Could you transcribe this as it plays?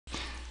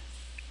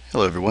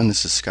Hello everyone,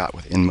 this is Scott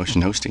with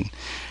InMotion Hosting.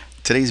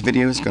 Today's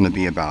video is going to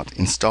be about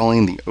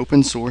installing the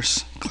open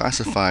source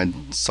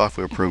classified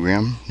software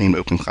program named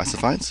Open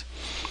Classifieds.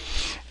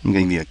 I'm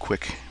going to give you a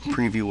quick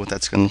preview of what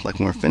that's going to look like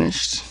when we're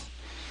finished.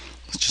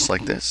 It's just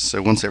like this. So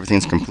once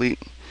everything's complete,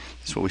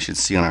 this is what we should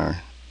see on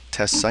our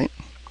test site.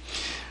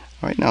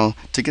 Alright, now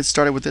to get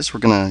started with this,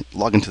 we're going to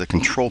log into the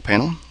control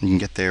panel. You can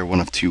get there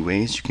one of two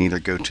ways. You can either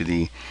go to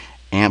the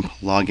AMP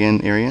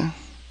login area,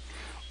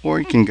 or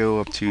you can go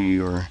up to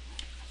your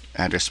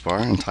address bar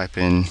and type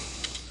in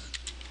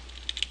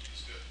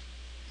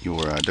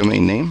your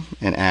domain name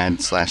and add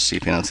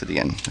 /cpanel to the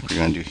end, like we're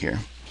going to do here.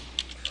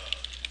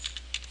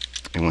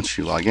 And once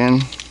you log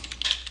in,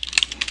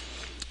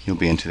 you'll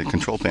be into the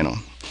control panel.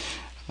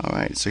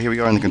 Alright, so here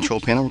we are in the control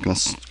panel. We're going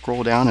to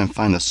scroll down and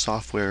find the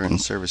software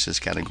and services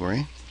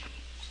category.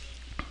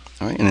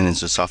 Alright, and then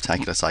there's a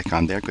Softaculous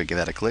icon there. Go give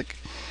that a click.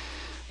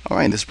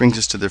 Alright, this brings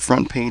us to the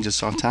front page of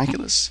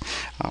Softaculous.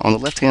 On the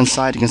left hand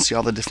side, you can see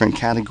all the different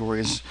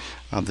categories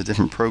of the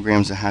different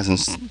programs it has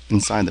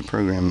inside the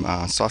program,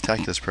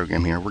 Softaculous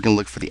program here. We're going to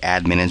look for the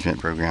Ad Management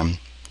Program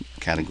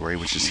category,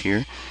 which is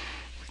here.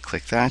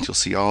 Click that, you'll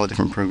see all the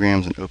different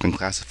programs, and Open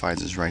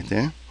Classifieds is right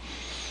there.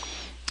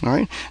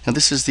 Alright, now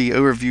this is the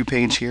overview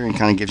page here, and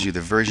kind of gives you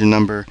the version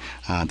number,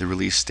 the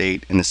release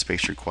date, and the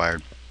space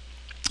required.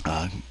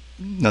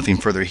 Nothing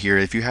further here.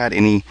 If you had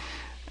any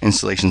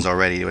installations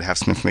already, it would have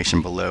some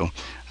information below,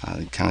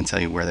 kind of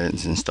tell you where that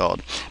is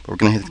installed. But we're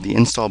going to hit the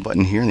install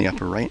button here in the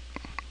upper right.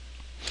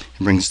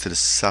 It brings us to the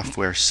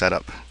software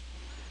setup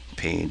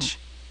page.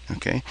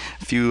 Okay,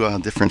 a few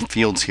different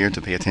fields here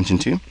to pay attention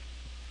to.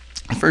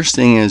 The first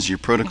thing is your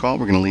protocol.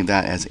 We're going to leave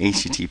that as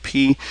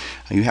HTTP.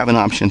 You have an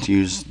option to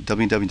use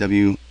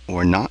www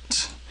or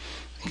not.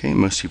 Okay,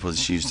 most people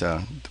just use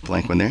the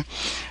blank one there.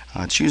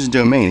 Choose a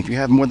domain. If you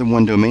have more than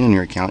one domain in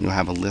your account, you'll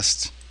have a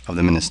list of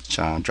them in this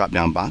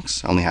drop-down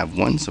box. I only have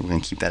one, so we're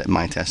going to keep that at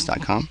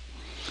mytest.com.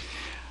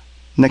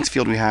 Next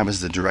field we have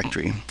is the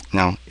directory.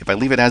 Now, if I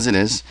leave it as it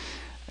is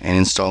and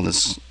install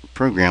this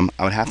program,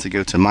 I would have to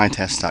go to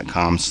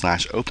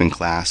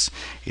mytest.com/openclass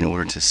in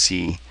order to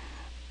see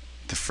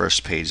the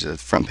first page, the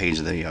front page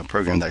of the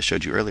program that I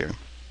showed you earlier.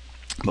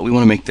 But we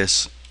want to make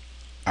this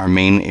our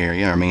main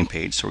area, our main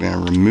page, so we're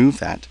going to remove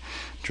that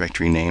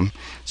directory name.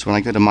 So when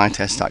I go to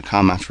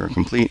mytest.com after we're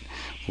complete,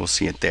 we'll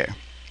see it there.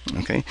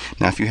 Okay.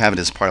 Now, if you have it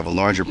as part of a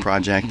larger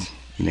project,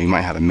 you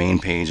might have a main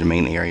page, a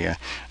main area,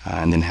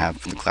 and then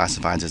have the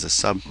classifieds as a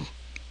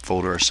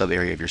subfolder or sub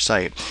area of your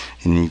site.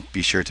 And you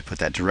be sure to put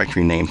that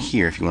directory name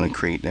here if you want to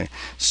create a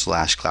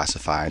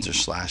 /classifieds or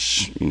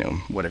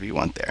 / whatever you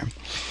want there.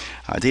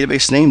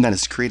 Database name that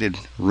is created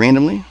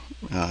randomly.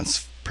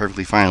 It's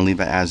perfectly fine and leave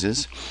that as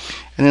is.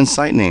 And then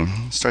site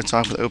name starts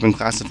off with Open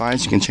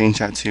Classifieds. You can change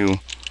that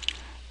to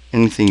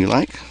anything you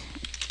like.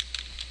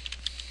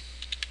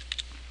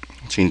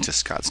 Change to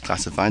Scott's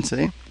Classified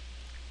today.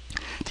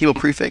 Table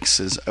prefix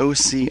is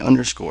OC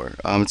underscore.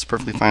 It's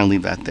perfectly fine,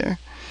 leave that there.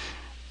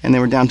 And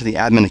then we're down to the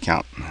admin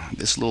account.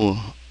 This little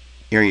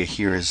area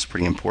here is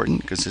pretty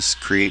important because this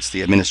creates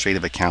the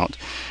administrative account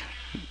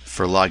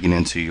for logging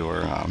into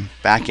your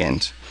back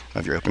end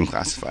of your Open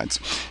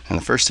Classifieds. And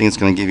the first thing it's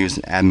going to give you is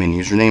an admin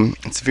username.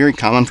 It's very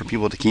common for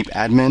people to keep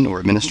admin or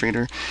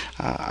administrator.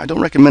 I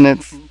don't recommend it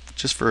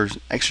just for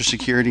extra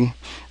security.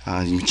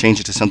 You can change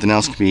it to something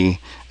else. It could be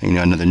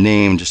another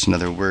name, just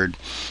another word,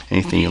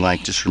 anything you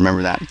like. Just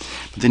remember that.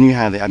 But then you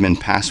have the admin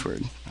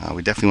password.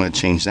 We definitely want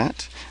to change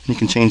that. And you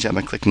can change that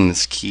by clicking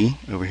this key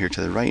over here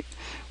to the right,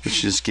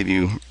 which just give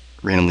you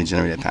randomly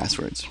generated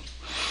passwords.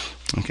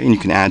 Okay, and you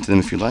can add to them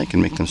if you like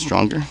and make them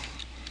stronger.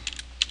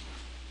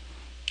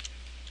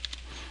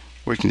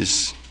 Or you can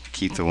just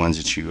keep the ones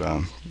that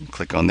you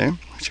click on there,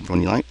 whichever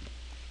one you like.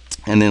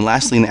 And then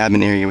lastly, in the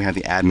admin area, we have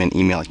the admin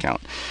email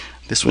account.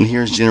 This one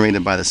here is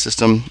generated by the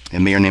system. It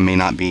may or may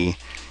not be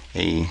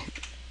a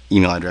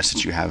email address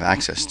that you have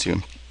access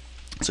to.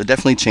 So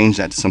definitely change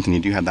that to something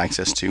you do have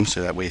access to,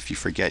 so that way if you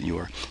forget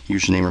your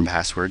username or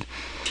password,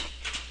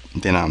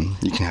 then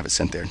you can have it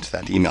sent there to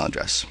that email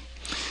address.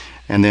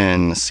 And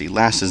then let's see,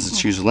 last is to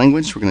choose a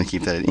language. We're going to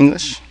keep that in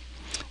English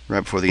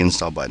right before the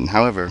install button.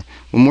 However,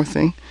 one more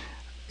thing.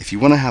 If you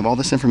want to have all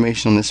this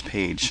information on this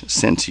page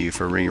sent to you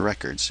for your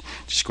records,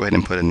 just go ahead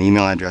and put an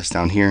email address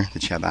down here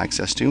that you have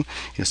access to.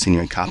 It'll send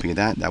you a copy of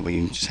that. That way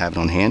you just have it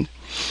on hand.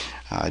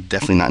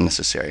 Definitely not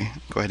necessary.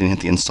 Go ahead and hit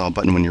the install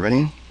button when you're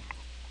ready.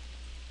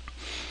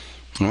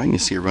 Alright, you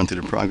see it run through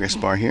the progress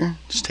bar here.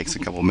 Just takes a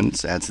couple minutes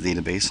to add to the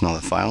database and all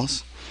the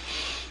files.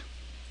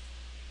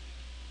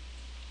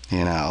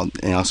 And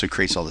it also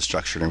creates all the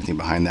structure and everything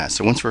behind that.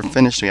 So once we're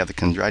finished, we have the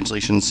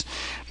congratulations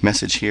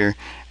message here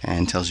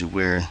and tells you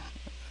where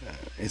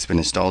it's been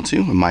installed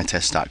to,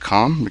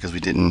 mytest.com, because we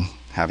didn't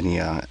have any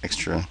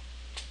extra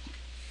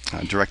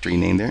directory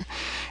name there.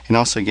 And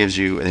also gives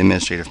you an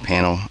administrative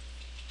panel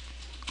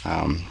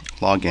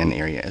login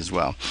area as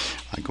well.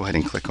 Go ahead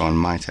and click on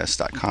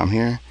mytest.com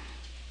here,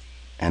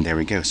 and there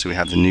we go. So we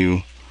have the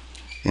new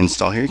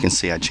install here. You can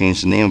see I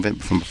changed the name of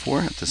it from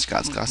before to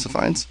Scott's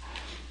Classifieds.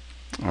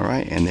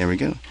 Alright, and there we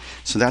go.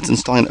 So that's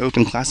installing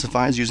Open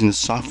Classifieds using the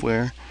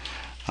software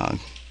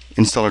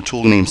installer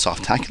tool named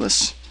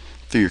Softaculous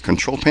through your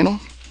control panel.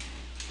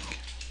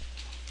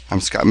 I'm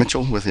Scott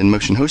Mitchell with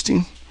InMotion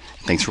Hosting.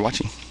 Thanks for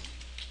watching.